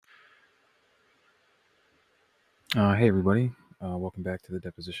Hey everybody, welcome back to the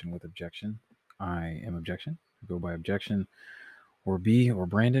deposition with Objection. I am Objection. I go by Objection or B or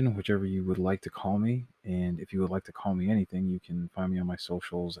Brandon, whichever you would like to call me. And if you would like to call me anything, you can find me on my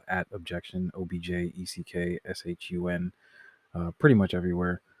socials at Objection, OBJECKSHUN, pretty much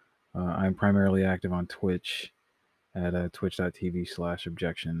everywhere. I'm primarily active on Twitch at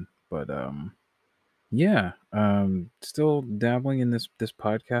twitch.tv/objection. But yeah, still dabbling in this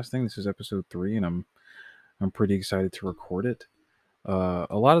podcasting. This is episode 3, and I'm pretty excited to record it.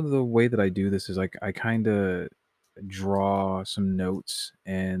 A lot of the way that I do this is like I kind of draw some notes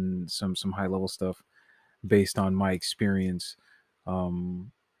and some high level stuff based on my experience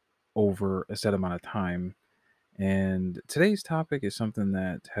um, over a set amount of time. And today's topic is something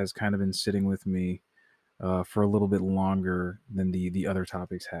that has kind of been sitting with me for a little bit longer than the other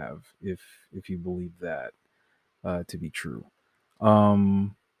topics have, if you believe that to be true.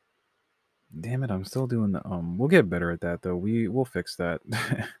 Um, Damn it, I'm still doing the we'll get better at that though. We'll fix that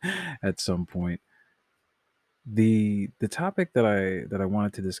at some point. The topic that I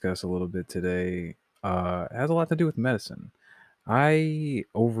wanted to discuss a little bit today has a lot to do with medicine. I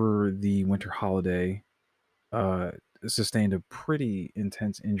over the winter holiday uh sustained a pretty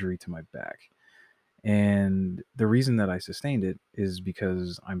intense injury to my back. And the reason that I sustained it is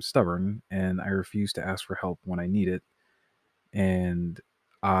because I'm stubborn and I refuse to ask for help when I need it. And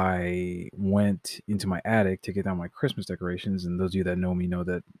I went into my attic to get down my Christmas decorations. And those of you that know me know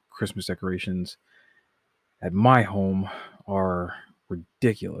that Christmas decorations at my home are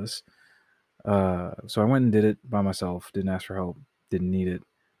ridiculous. So I went and did it by myself, didn't ask for help, didn't need it.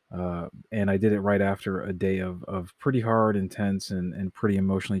 And I did it right after a day of pretty hard, intense, and pretty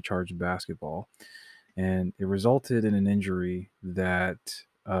emotionally charged basketball. And it resulted in an injury that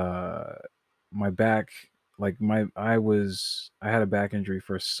my back, I had a back injury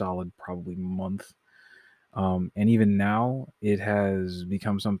for a solid probably month. And even now, it has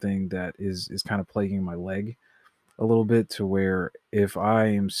become something that is kind of plaguing my leg a little bit, to where if I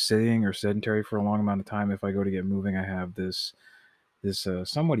am sitting or sedentary for a long amount of time, if I go to get moving, I have this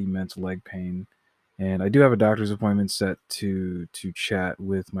somewhat immense leg pain. And I do have a doctor's appointment set to chat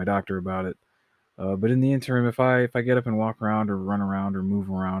with my doctor about it. But in the interim, if I get up and walk around or run around or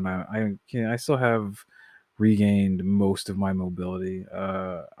move around, I still have regained most of my mobility.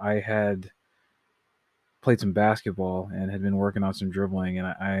 I had played some basketball and had been working on some dribbling, and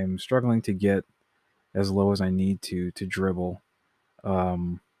I'm struggling to get as low as I need to dribble.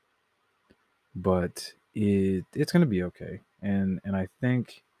 Um, but it's gonna be okay, and I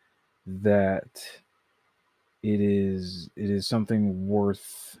think that it is something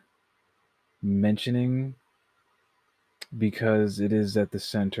worth mentioning because it is at the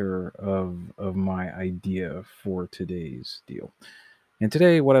center of my idea for today's deal. And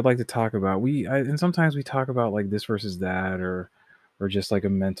today, what I'd like to talk about, and sometimes we talk about like this versus that, or just like a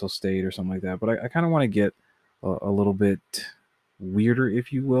mental state or something like that. But I kind of want to get a little bit weirder,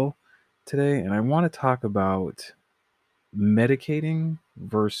 if you will, today, and I want to talk about medicating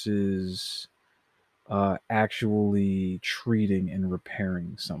versus actually treating and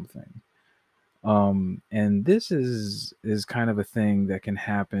repairing something. And this is kind of a thing that can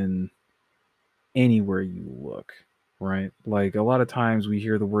happen anywhere you look, right? Like a lot of times we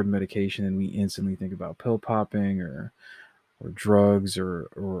hear the word medication and we instantly think about pill popping or drugs or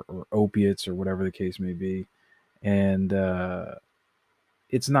opiates or whatever the case may be. And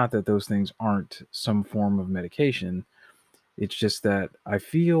it's not that those things aren't some form of medication. It's just that I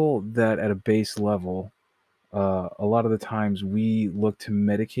feel that at a base level, a lot of the times we look to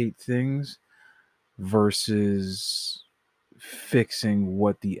medicate things versus fixing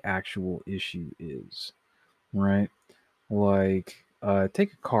what the actual issue is, right? Like,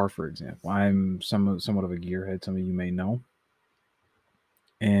 take a car, for example. I'm somewhat of a gearhead, some of you may know.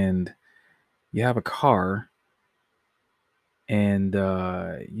 And you have a car, and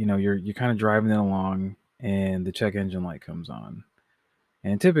you're kind of driving it along, and the check engine light comes on.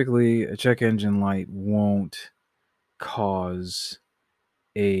 And typically, a check engine light won't cause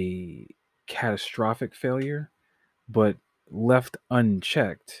a catastrophic failure, but left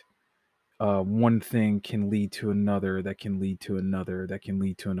unchecked, one thing can lead to another, that can lead to another, that can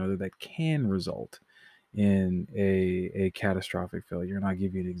lead to another, that can result in a catastrophic failure. And I'll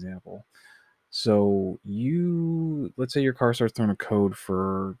give you an example. So let's say your car starts throwing a code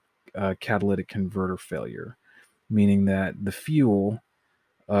for catalytic converter failure, meaning that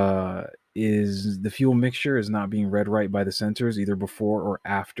uh, the fuel mixture is not being read right by the sensors either before or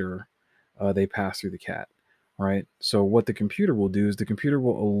after they pass through the cat, right? So what the computer will do is the computer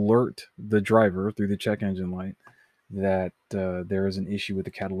will alert the driver through the check engine light that there is an issue with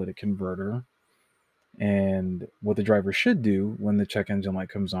the catalytic converter, And what the driver should do when the check engine light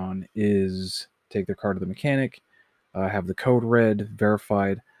comes on is take their car to the mechanic, have the code read,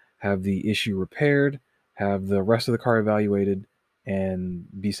 verified, have the issue repaired, have the rest of the car evaluated, and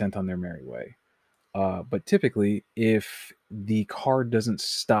be sent on their merry way. But typically, if the car doesn't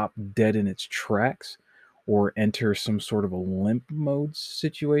stop dead in its tracks or enter some sort of a limp mode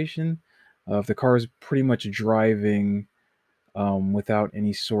situation, if the car is pretty much driving without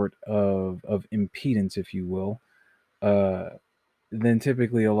any sort of impedance, if you will, uh, then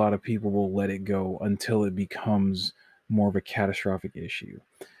typically a lot of people will let it go until it becomes more of a catastrophic issue.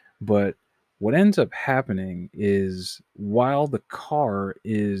 But what ends up happening is while the car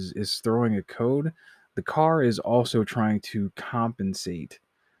is throwing a code, the car is also trying to compensate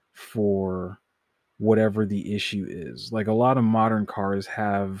for whatever the issue is. Like a lot of modern cars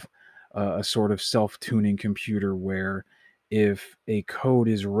have a sort of self-tuning computer where if a code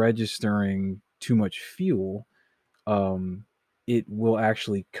is registering too much fuel, um, it will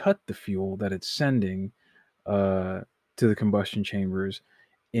actually cut the fuel that it's sending uh, to the combustion chambers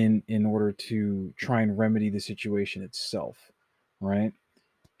in order to try and remedy the situation itself, right?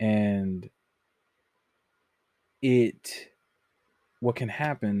 And it what can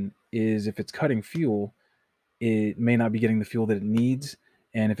happen is if it's cutting fuel, it may not be getting the fuel that it needs.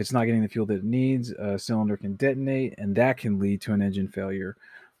 And if it's not getting the fuel that it needs, a cylinder can detonate, and that can lead to an engine failure,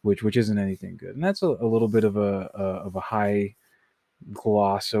 which isn't anything good. And that's a little bit of a high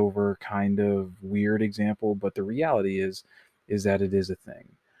gloss over kind of weird example, but the reality is that it is a thing.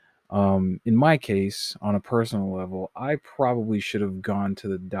 In my case, on a personal level, I probably should have gone to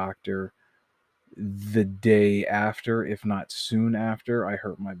the doctor the day after, if not soon after, I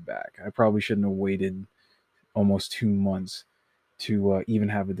hurt my back. I probably shouldn't have waited almost 2 months to even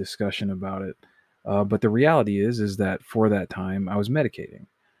have a discussion about it. But the reality is that for that time I was medicating,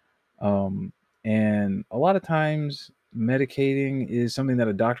 um, and a lot of times medicating is something that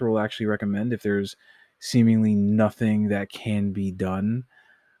a doctor will actually recommend if there's seemingly nothing that can be done.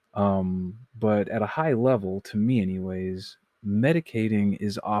 But at a high level, to me, anyways, medicating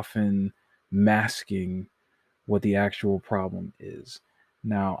is often masking what the actual problem is.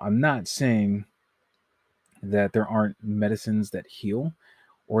 Now, I'm not saying that there aren't medicines that heal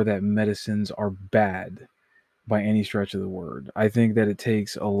or that medicines are bad by any stretch of the word. I think that it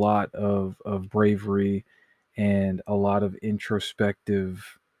takes a lot of bravery and a lot of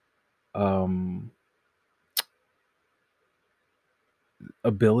introspective um,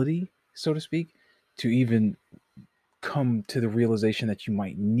 ability, so to speak, to even come to the realization that you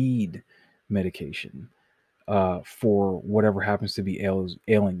might need medication for whatever happens to be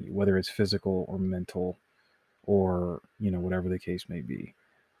ailing you, whether it's physical or mental or whatever the case may be.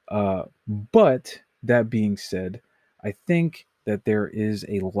 But that being said, I think that there is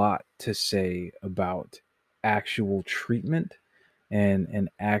a lot to say about actual treatment and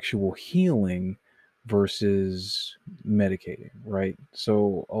actual healing versus medicating, right?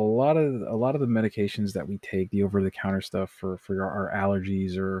 So a lot of the medications that we take, the over the counter stuff for our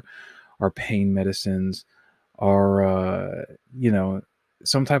allergies or our pain medicines, are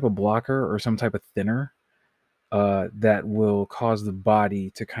some type of blocker or some type of thinner that will cause the body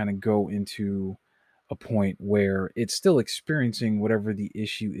to kind of go into a point where it's still experiencing whatever the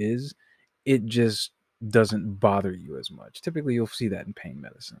issue is. It just doesn't bother you as much. Typically, you'll see that in pain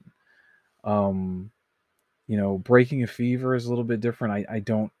medicine. Um, breaking a fever is a little bit different. I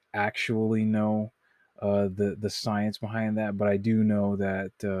don't actually know the science behind that, but I do know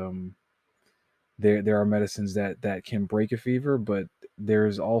that there are medicines that can break a fever, but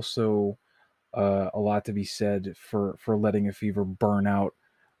there's also a lot to be said for letting a fever burn out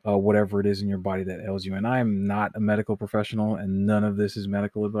whatever it is in your body that ails you. And I'm not a medical professional, and none of this is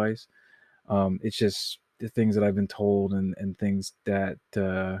medical advice. It's just the things that I've been told and things that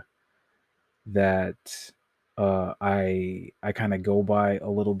I kind of go by a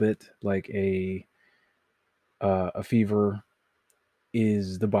little bit. Like a fever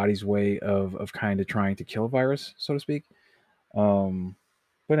is the body's way of kind of trying to kill a virus, so to speak. Um,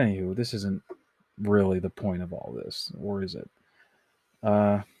 but anywho, this isn't really the point of all this, or is it?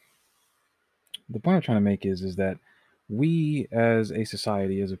 Uh, the point I'm trying to make is that we, as a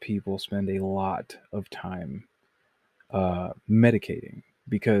society, as a people, spend a lot of time medicating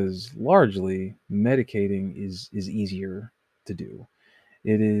because largely medicating is easier to do.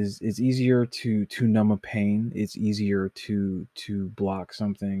 It's easier to numb a pain. It's easier to block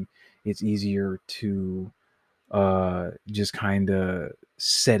something. It's easier to just kind of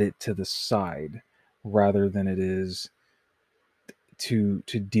set it to the side rather than it is to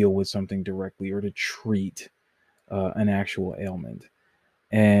deal with something directly or to treat an actual ailment.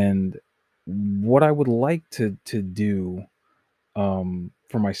 And what I would like to do,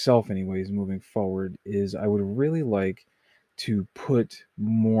 for myself anyways, moving forward, is I would really like to put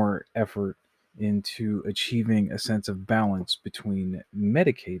more effort into achieving a sense of balance between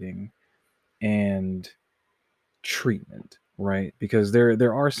medicating and treatment, right? Because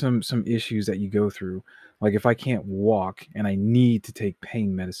there are some issues that you go through. Like if I can't walk and I need to take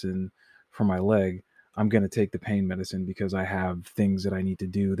pain medicine for my leg, I'm going to take the pain medicine because I have things that I need to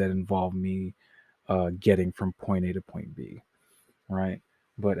do that involve me getting from point A to point B, right?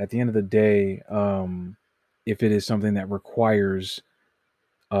 But at the end of the day, if it is something that requires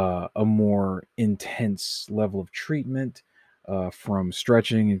a more intense level of treatment, from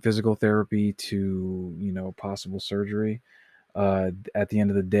stretching and physical therapy to possible surgery, at the end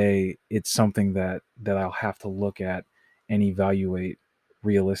of the day, it's something that I'll have to look at and evaluate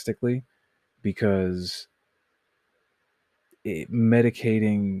realistically, because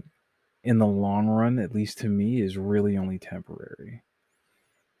medicating in the long run, at least to me, is really only temporary,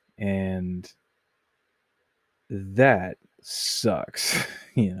 and that sucks.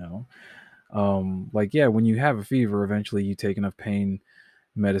 you know like, yeah, when you have a fever, eventually you take enough pain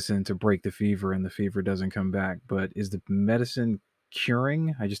medicine to break the fever and the fever doesn't come back. But is the medicine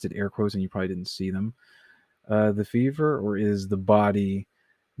curing? I just did air quotes and you probably didn't see them. The fever, or is the body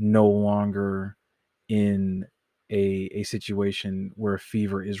no longer in a situation where a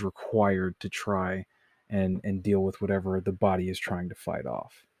fever is required to try and deal with whatever the body is trying to fight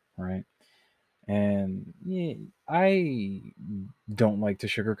off, right? And yeah, I don't like to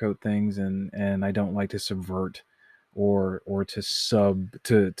sugarcoat things, and I don't like to subvert or to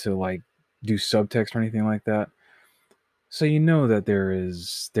to like do subtext or anything like that. So that there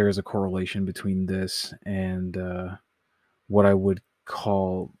is a correlation between this and what I would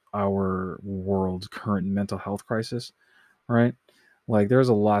call our world's current mental health crisis, right? Like there's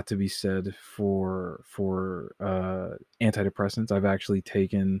a lot to be said for antidepressants. I've actually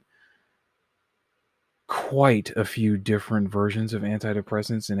taken quite a few different versions of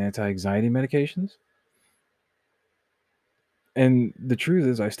antidepressants and anti-anxiety medications. And the truth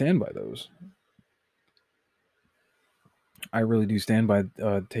is I stand by those. I really do stand by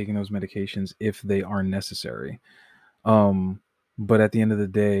taking those medications if they are necessary. Um, but at the end of the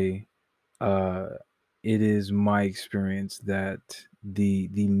day, uh, it is my experience that the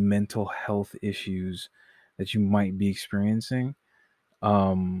mental health issues that you might be experiencing,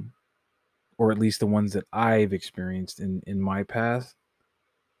 um, or at least the ones that I've experienced in my past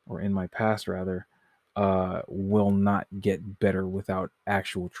rather, will not get better without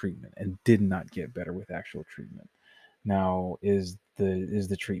actual treatment, and did not get better with actual treatment. Now, is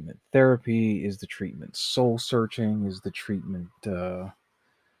the treatment therapy? Is the treatment soul searching? Is the treatment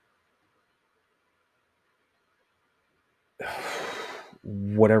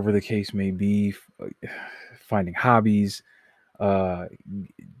whatever the case may be, finding hobbies, uh,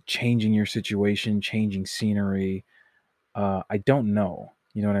 changing your situation, changing scenery? I don't know.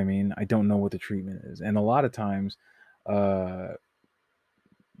 You know what I mean? I don't know what the treatment is, and a lot of times, uh,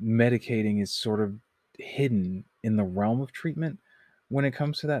 medicating is sort of hidden in the realm of treatment when it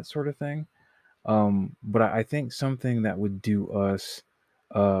comes to that sort of thing. But I think something that would do us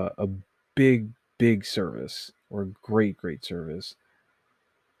a big, big service, or great service,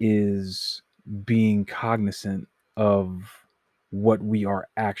 is being cognizant of what we are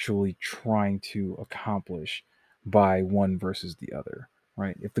actually trying to accomplish by one versus the other,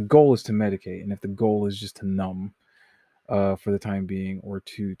 right? If the goal is to medicate, and if the goal is just to numb for the time being, or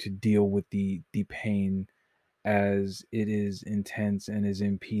to deal with the pain as it is intense and is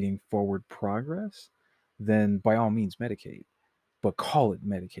impeding forward progress, then by all means medicate, but call it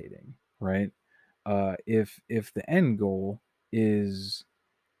medicating, right? If the end goal is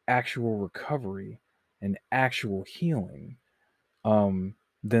actual recovery and actual healing, um,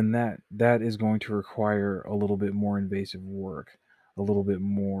 then that is going to require a little bit more invasive work, a little bit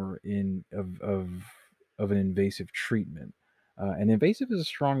more in of an invasive treatment. And invasive is a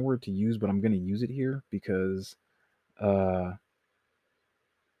strong word to use, but I'm going to use it here because uh,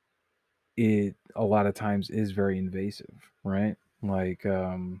 it a lot of times is very invasive, right? Like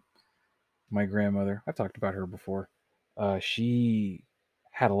my grandmother, I've talked about her before. She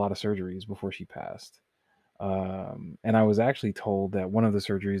had a lot of surgeries before she passed. And I was actually told that one of the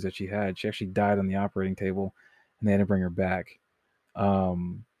surgeries that she actually died on the operating table, and they had to bring her back.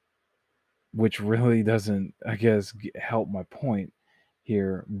 Um, which really doesn't, I guess, help my point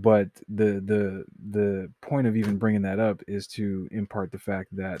here. But the point of even bringing that up is to impart the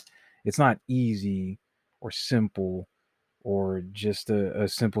fact that it's not easy or simple, or just a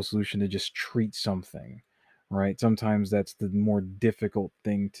simple solution to just treat something, right? Sometimes that's the more difficult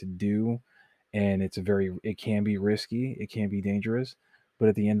thing to do, and it can be risky, it can be dangerous, but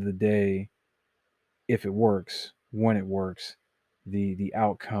at the end of the day, if it works, when it works, the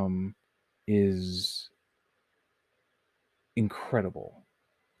outcome is incredible.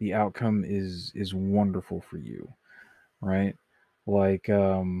 The outcome is wonderful for you, right? Like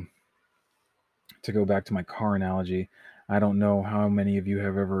to go back to my car analogy, I don't know how many of you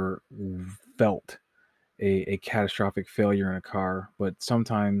have ever felt a catastrophic failure in a car, but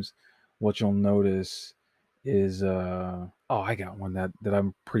sometimes what you'll notice is oh, I got one that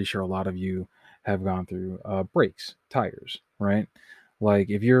I'm pretty sure a lot of you have gone through. Brakes, tires, right?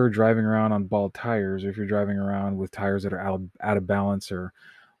 Like if you're driving around on bald tires, or if you're driving around with tires that are out of balance, or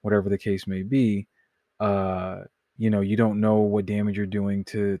whatever the case may be, uh, you don't know what damage you're doing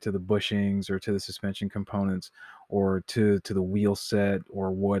to the bushings, or to the suspension components, or to the wheel set, or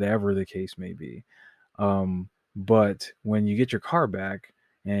whatever the case may be. But when you get your car back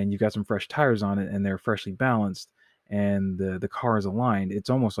and you got some fresh tires on it and they're freshly balanced and the car is aligned, it's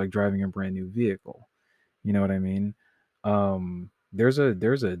almost like driving a brand new vehicle. You know what I mean? There's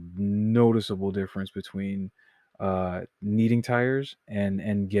a noticeable difference between needing tires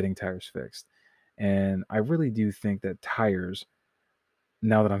and getting tires fixed. And I really do think that tires,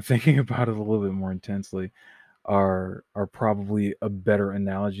 now that I'm thinking about it a little bit more intensely, are probably a better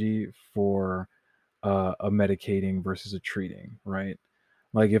analogy for a medicating versus a treating, right?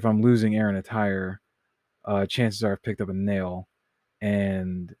 Like if I'm losing air in a tire, chances are I've picked up a nail,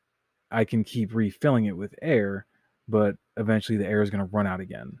 and I can keep refilling it with air, but eventually the air is going to run out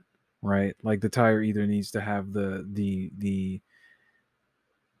again, right? Like the tire either needs to have the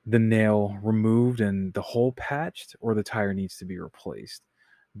nail removed and the hole patched, or the tire needs to be replaced.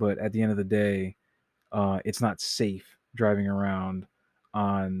 But at the end of the day, it's not safe driving around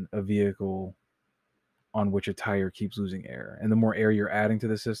on a vehicle on which a tire keeps losing air. And the more air you're adding to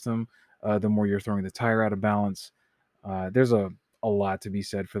the system, the more you're throwing the tire out of balance. There's a lot to be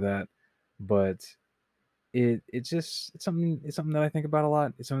said for that, but it's something that I think about a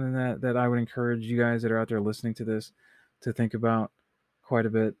lot. It's something that I would encourage you guys that are out there listening to this to think about quite a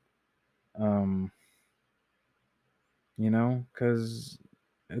bit. Um, because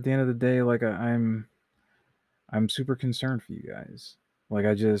at the end of the day, like I'm super concerned for you guys. Like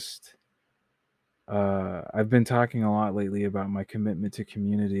I've been talking a lot lately about my commitment to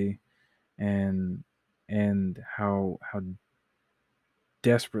community, and how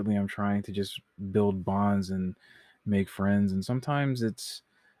desperately I'm trying to just build bonds and make friends. And sometimes it's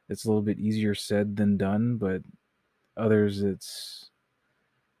a little bit easier said than done, but others it's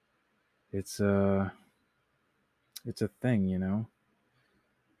uh it's a thing,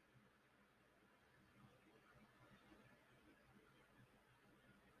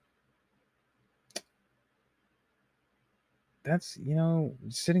 That's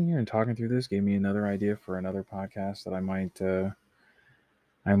sitting here and talking through this gave me another idea for another podcast that I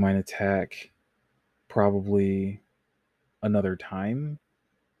might attack probably another time.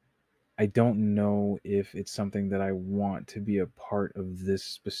 I don't know if it's something that I want to be a part of this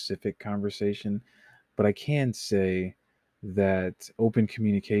specific conversation, but I can say that open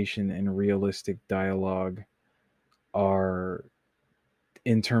communication and realistic dialogue are,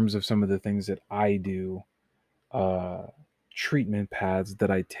 in terms of some of the things that I do, uh, treatment paths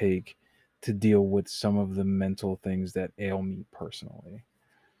that I take to deal with some of the mental things that ail me personally.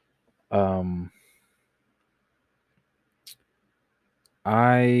 Um,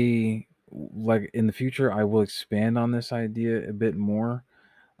 I like in the future, I will expand on this idea a bit more,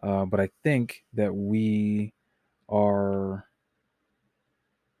 but are,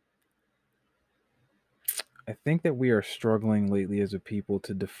 I think that we are struggling lately as a people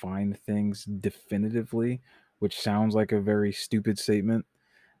to define things definitively, which sounds like a very stupid statement,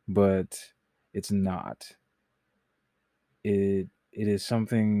 but it's not. It is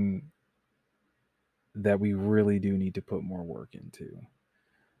something that we really do need to put more work into.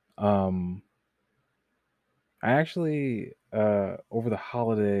 Um, I actually, over the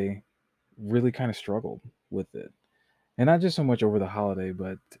holiday, really kind of struggled with it, and not just so much over the holiday,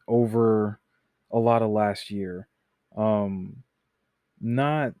 but over a lot of last year. Um,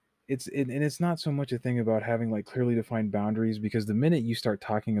 not and it's not so much a thing about having like clearly defined boundaries, because the minute you start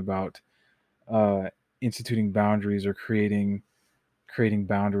talking about uh, instituting boundaries, or creating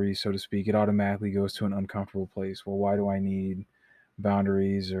boundaries, so to speak, it automatically goes to an uncomfortable place. Well, why do I need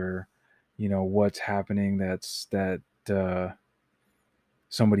boundaries? Or what's happening that uh,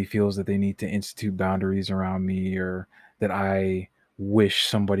 somebody feels that they need to institute boundaries around me, or that I wish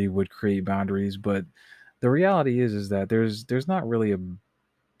somebody would create boundaries. But the reality is that there's not really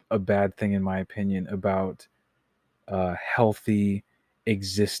a bad thing, in my opinion, about healthy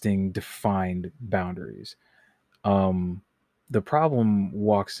existing defined boundaries. Um, the problem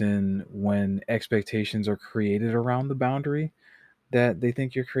walks in when expectations are created around the boundary that they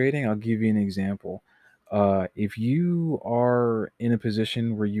think you're creating. I'll give you an example. If you are in a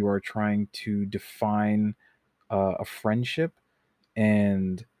position where you are trying to define a friendship,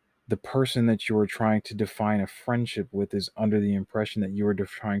 and the person that you are trying to define a friendship with is under the impression that you are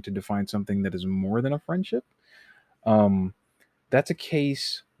trying to define something that is more than a friendship, um, that's a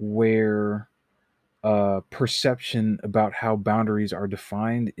case where perception about how boundaries are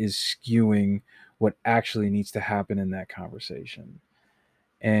defined is skewing what actually needs to happen in that conversation.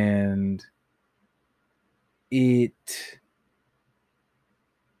 And it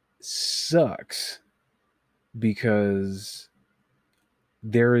sucks because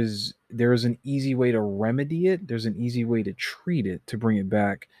there is an easy way to remedy it. There's an easy way to treat it, to bring it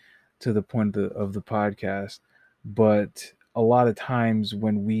back to the point of the podcast. But a lot of times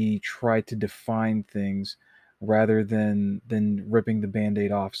when we try to define things rather than ripping the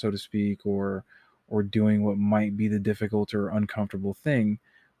band-aid off, so to speak, or doing what might be the difficult or uncomfortable thing,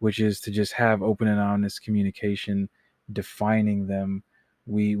 which is to just have open and honest communication defining them,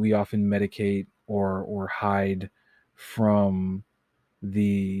 we often medicate or hide from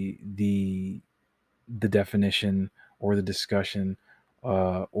the the definition or the discussion,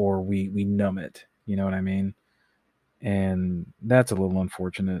 or we numb it. You know what I mean? And that's a little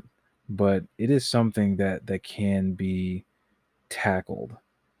unfortunate, but it is something that can be tackled.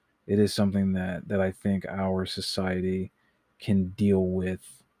 It is something that I think our society can deal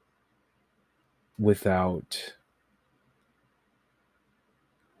with without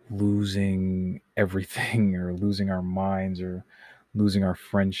losing everything or losing our minds or losing our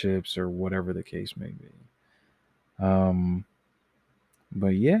friendships or whatever the case may be. Um, but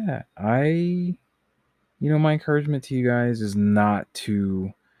yeah, my encouragement to you guys is not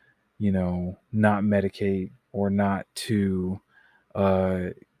to, not medicate or not to uh,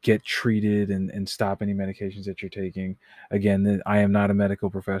 get treated and stop any medications that you're taking. Again, I am not a medical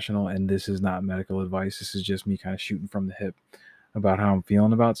professional, and this is not medical advice. This is just me kind of shooting from the hip about how I'm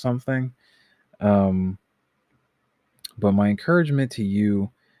feeling about something. Um, but my encouragement to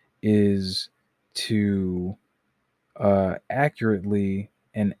you is to accurately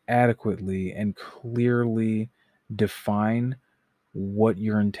and adequately and clearly define what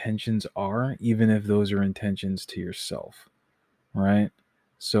your intentions are, even if those are intentions to yourself, right?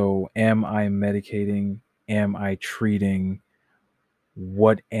 So, am I medicating? Am I treating?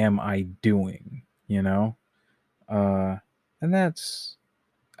 What am I doing? You know? Uh, and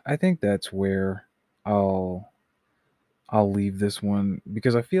I think that's where I'll I'll leave this one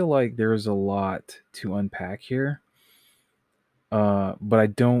because I feel like there's a lot to unpack here. But I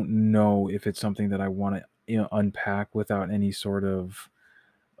don't know if it's something that I want to unpack without any sort of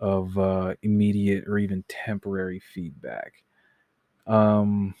immediate or even temporary feedback.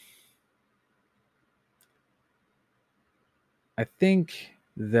 Um, I think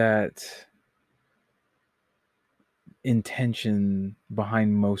that intention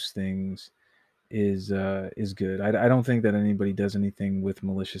behind most things is good. I don't think that anybody does anything with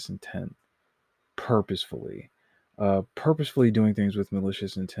malicious intent purposefully. Purposefully doing things with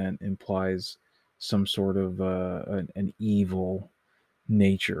malicious intent implies some sort of an evil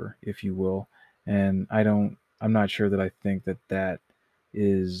nature, if you will. And I'm not sure that I think that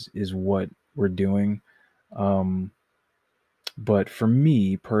is what we're doing. Um, but for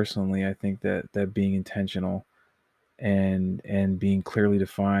me personally, I think that being intentional and being clearly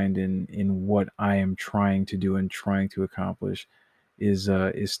defined in what I am trying to do and trying to accomplish is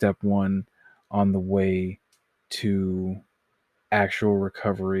step one on the way to actual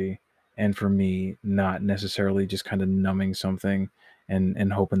recovery, and for me not necessarily just kind of numbing something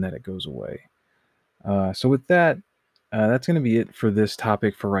and hoping that it goes away. So with that, that's going to be it for this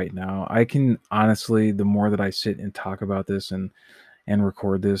topic for right now. I can honestly, the more that I sit and talk about this and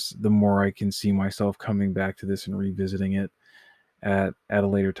record this, the more I can see myself coming back to this and revisiting it at a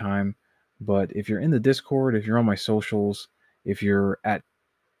later time. But if you're in the Discord, if you're on my socials, if you're at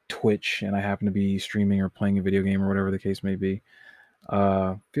Twitch and I happen to be streaming or playing a video game or whatever the case may be,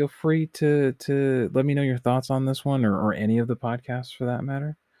 feel free to let me know your thoughts on this one or any of the podcasts for that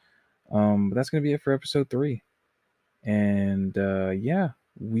matter. But that's gonna be it for episode 3. And yeah,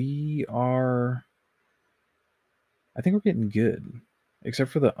 we are. I think we're getting good,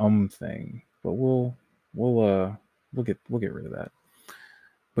 except for the thing. But we'll get rid of that.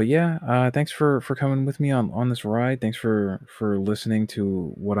 But yeah, thanks for coming with me on this ride. Thanks for listening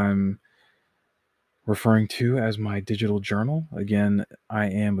to what I'm referring to as my digital journal. Again, I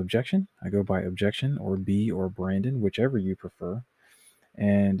am Objection. I go by Objection or B or Brandon, whichever you prefer.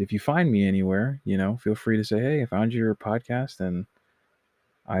 And if you find me anywhere, feel free to say, "Hey, I found your podcast and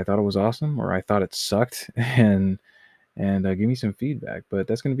I thought it was awesome," or "I thought it sucked," and give me some feedback. But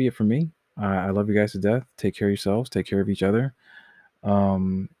that's gonna be it for me. I love you guys to death. Take care of yourselves. Take care of each other.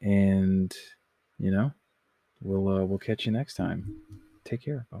 And you know, we'll catch you next time. Take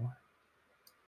care. Bye.